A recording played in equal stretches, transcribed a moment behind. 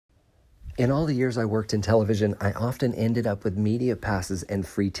In all the years I worked in television, I often ended up with media passes and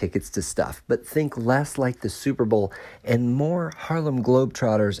free tickets to stuff, but think less like the Super Bowl and more Harlem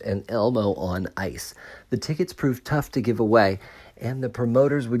Globetrotters and Elmo on ice. The tickets proved tough to give away, and the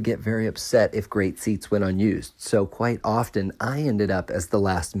promoters would get very upset if great seats went unused, so quite often I ended up as the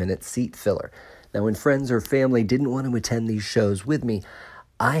last-minute seat filler. Now, when friends or family didn't want to attend these shows with me,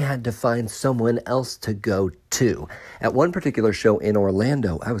 I had to find someone else to go to. At one particular show in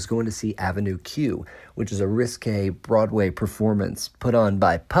Orlando, I was going to see Avenue Q, which is a risque Broadway performance put on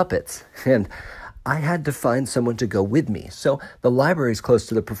by puppets, and I had to find someone to go with me. So the library is close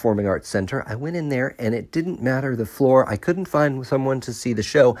to the Performing Arts Center. I went in there, and it didn't matter the floor. I couldn't find someone to see the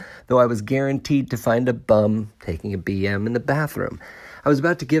show, though I was guaranteed to find a bum taking a BM in the bathroom. I was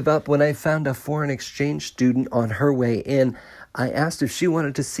about to give up when I found a foreign exchange student on her way in. I asked if she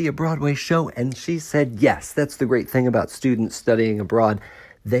wanted to see a Broadway show, and she said yes. That's the great thing about students studying abroad.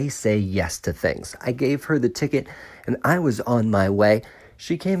 They say yes to things. I gave her the ticket, and I was on my way.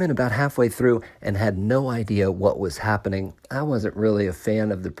 She came in about halfway through and had no idea what was happening. I wasn't really a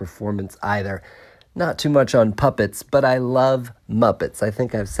fan of the performance either. Not too much on puppets, but I love Muppets. I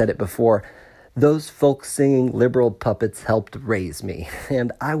think I've said it before. Those folk-singing liberal puppets helped raise me,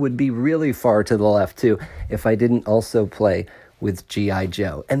 and I would be really far to the left, too, if I didn't also play with G.I.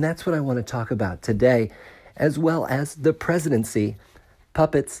 Joe. And that's what I want to talk about today, as well as the presidency,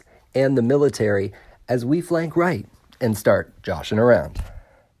 puppets, and the military, as we flank right and start joshing around.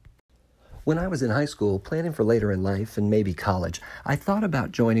 When I was in high school, planning for later in life and maybe college, I thought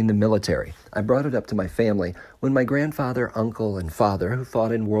about joining the military. I brought it up to my family when my grandfather, uncle, and father, who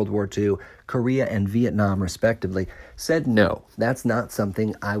fought in World War II, Korea, and Vietnam respectively, said no, that's not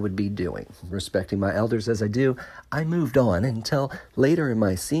something I would be doing. Respecting my elders as I do, I moved on until later in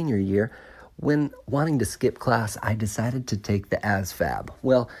my senior year, when wanting to skip class, I decided to take the ASVAB.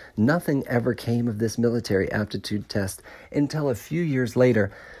 Well, nothing ever came of this military aptitude test until a few years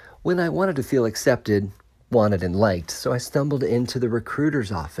later, when I wanted to feel accepted, wanted, and liked. So I stumbled into the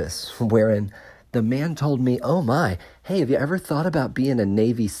recruiter's office, wherein the man told me, "Oh my, hey, have you ever thought about being a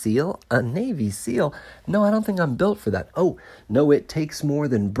Navy SEAL?" A Navy SEAL? No, I don't think I'm built for that. "Oh, no, it takes more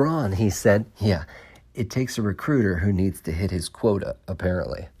than brawn," he said. Yeah, it takes a recruiter who needs to hit his quota,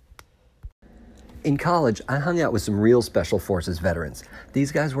 apparently. In college, I hung out with some real Special Forces veterans.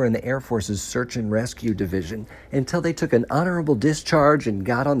 These guys were in the Air Force's Search and Rescue Division until they took an honorable discharge and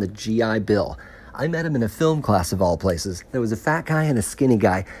got on the GI Bill. I met them in a film class of all places. There was a fat guy and a skinny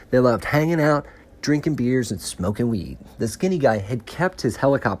guy. They loved hanging out, drinking beers, and smoking weed. The skinny guy had kept his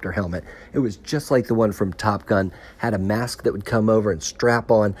helicopter helmet. It was just like the one from Top Gun, had a mask that would come over and strap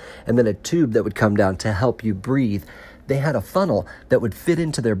on, and then a tube that would come down to help you breathe. They had a funnel that would fit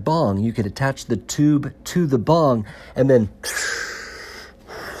into their bong. You could attach the tube to the bong and then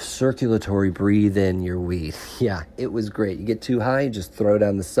circulatory breathe in your weed. Yeah, it was great. You get too high, just throw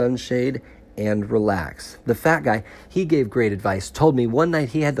down the sunshade and relax. The fat guy, he gave great advice, told me one night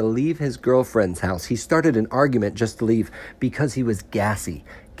he had to leave his girlfriend's house. He started an argument just to leave because he was gassy.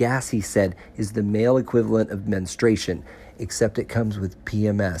 Gas, he said, is the male equivalent of menstruation, except it comes with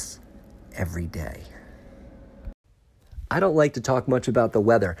PMS every day. I don't like to talk much about the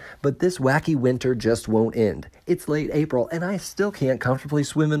weather, but this wacky winter just won't end. It's late April, and I still can't comfortably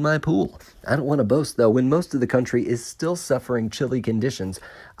swim in my pool. I don't want to boast, though, when most of the country is still suffering chilly conditions.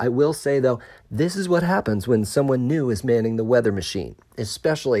 I will say, though, this is what happens when someone new is manning the weather machine,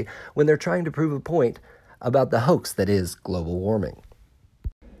 especially when they're trying to prove a point about the hoax that is global warming.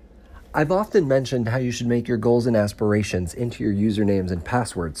 I've often mentioned how you should make your goals and aspirations into your usernames and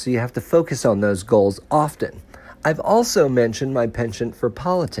passwords, so you have to focus on those goals often. I've also mentioned my penchant for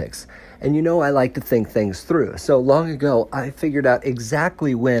politics, and you know I like to think things through. So long ago, I figured out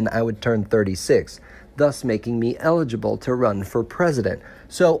exactly when I would turn 36, thus making me eligible to run for president.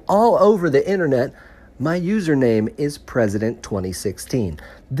 So all over the internet, my username is President 2016.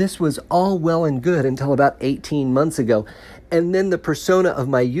 This was all well and good until about 18 months ago, and then the persona of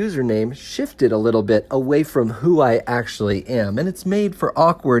my username shifted a little bit away from who I actually am, and it's made for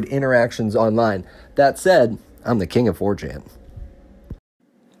awkward interactions online. That said, I'm the king of 4chan.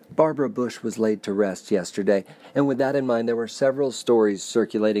 Barbara Bush was laid to rest yesterday, and with that in mind, there were several stories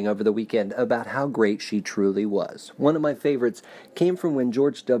circulating over the weekend about how great she truly was. One of my favorites came from when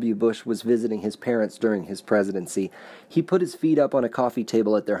George W. Bush was visiting his parents during his presidency. He put his feet up on a coffee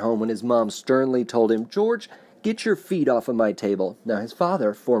table at their home when his mom sternly told him, "George, get your feet off of my table." Now, his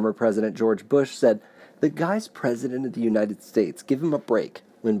father, former President George Bush, said, "The guy's president of the United States. Give him a break."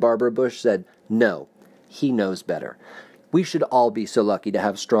 When Barbara Bush said, "No, he knows better." We should all be so lucky to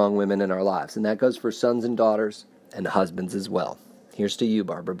have strong women in our lives, and that goes for sons and daughters and husbands as well. Here's to you,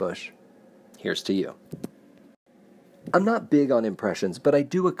 Barbara Bush. Here's to you. I'm not big on impressions, but I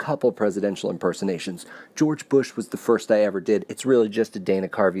do a couple presidential impersonations. George Bush was the first I ever did. It's really just a Dana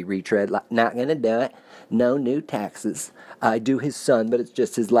Carvey retread, like, not gonna do it, no new taxes. I do his son, but it's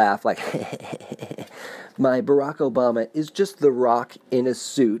just his laugh, like, My Barack Obama is just The Rock in a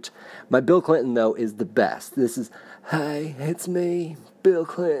suit. My Bill Clinton, though, is the best. This is, hi, it's me, Bill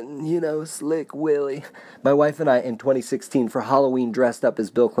Clinton, Slick Willie. My wife and I, in 2016, for Halloween, dressed up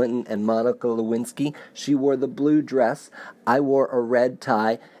as Bill Clinton and Monica Lewinsky. She wore the blue dress. I wore a red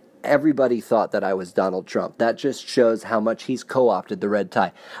tie. Everybody thought that I was Donald Trump. That just shows how much he's co-opted the red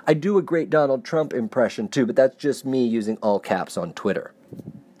tie. I do a great Donald Trump impression, too, but that's just me using all caps on Twitter.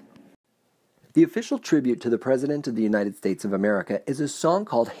 The official tribute to the President of the United States of America is a song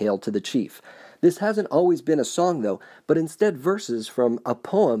called Hail to the Chief. This hasn't always been a song, though, but instead verses from a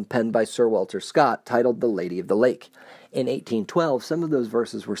poem penned by Sir Walter Scott titled The Lady of the Lake. In 1812, some of those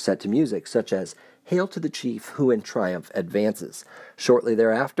verses were set to music, such as Hail to the Chief who in triumph advances. Shortly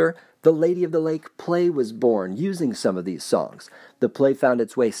thereafter, the Lady of the Lake play was born using some of these songs. The play found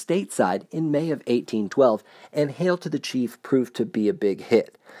its way stateside in May of 1812, and Hail to the Chief proved to be a big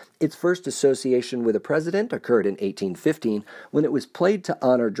hit. Its first association with a president occurred in 1815 when it was played to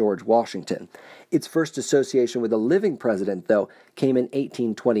honor George Washington. Its first association with a living president, though, came in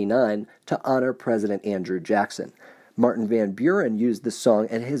 1829 to honor President Andrew Jackson. Martin Van Buren used the song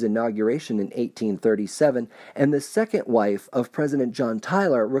at his inauguration in 1837, and the second wife of President John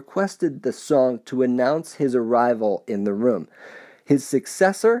Tyler requested the song to announce his arrival in the room. His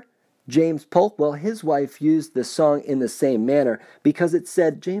successor, James Polk, well, his wife used the song in the same manner because it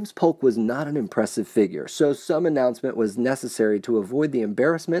said James Polk was not an impressive figure, so some announcement was necessary to avoid the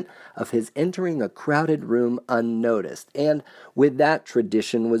embarrassment of his entering a crowded room unnoticed, and with that,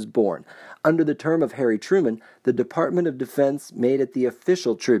 tradition was born. Under the term of Harry Truman, the Department of Defense made it the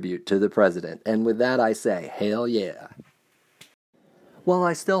official tribute to the president, and with that I say, hail yeah. While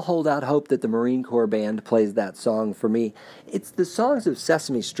I still hold out hope that the Marine Corps Band plays that song for me, it's the songs of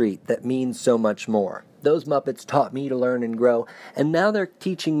Sesame Street that mean so much more. Those Muppets taught me to learn and grow, and now they're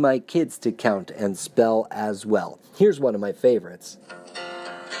teaching my kids to count and spell as well. Here's one of my favorites. 1,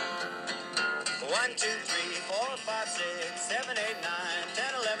 2, 3, 4, 5, 6, 7, 8, 9,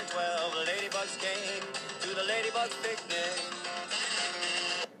 10, 11, 12. The ladybugs came to the ladybugs picnic.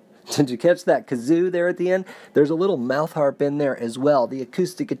 Did you catch that kazoo there at the end? There's a little mouth harp in there as well. The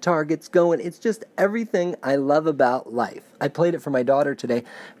acoustic guitar gets going. It's just everything I love about life. I played it for my daughter today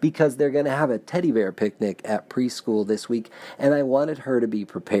because they're going to have a teddy bear picnic at preschool this week, and I wanted her to be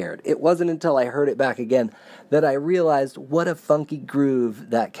prepared. It wasn't until I heard it back again that I realized what a funky groove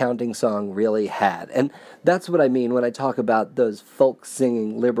that counting song really had. And that's what I mean when I talk about those folk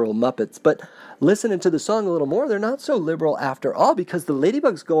singing liberal Muppets. But listening to the song a little more, they're not so liberal after all, because the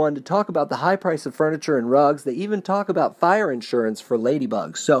Ladybugs go on to talk about the high price of furniture and rugs. They even talk about fire insurance for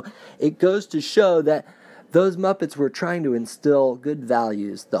ladybugs. So it goes to show that those Muppets were trying to instill good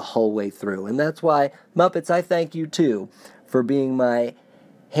values the whole way through. And that's why, Muppets, I thank you too for being my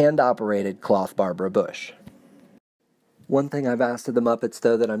hand-operated cloth Barbara Bush. One thing I've asked of the Muppets,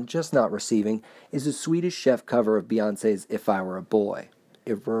 though, that I'm just not receiving is a Swedish Chef cover of Beyoncé's If I Were a Boy.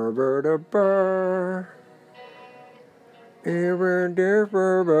 If I were a bird,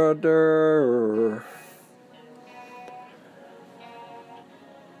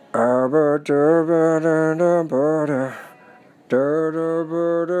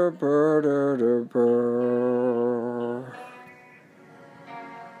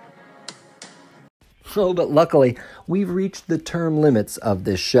 Oh, but luckily, we've reached the term limits of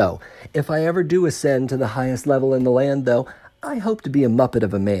this show. If I ever do ascend to the highest level in the land, though, I hope to be a Muppet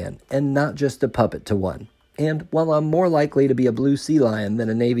of a man, and not just a puppet to one. And while I'm more likely to be a blue sea lion than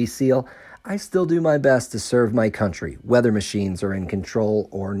a Navy SEAL, I still do my best to serve my country, whether machines are in control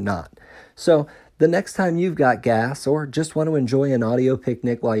or not. So, the next time you've got gas, or just want to enjoy an audio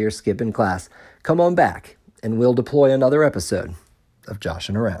picnic while you're skipping class, come on back, and we'll deploy another episode of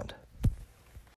Joshin' Around.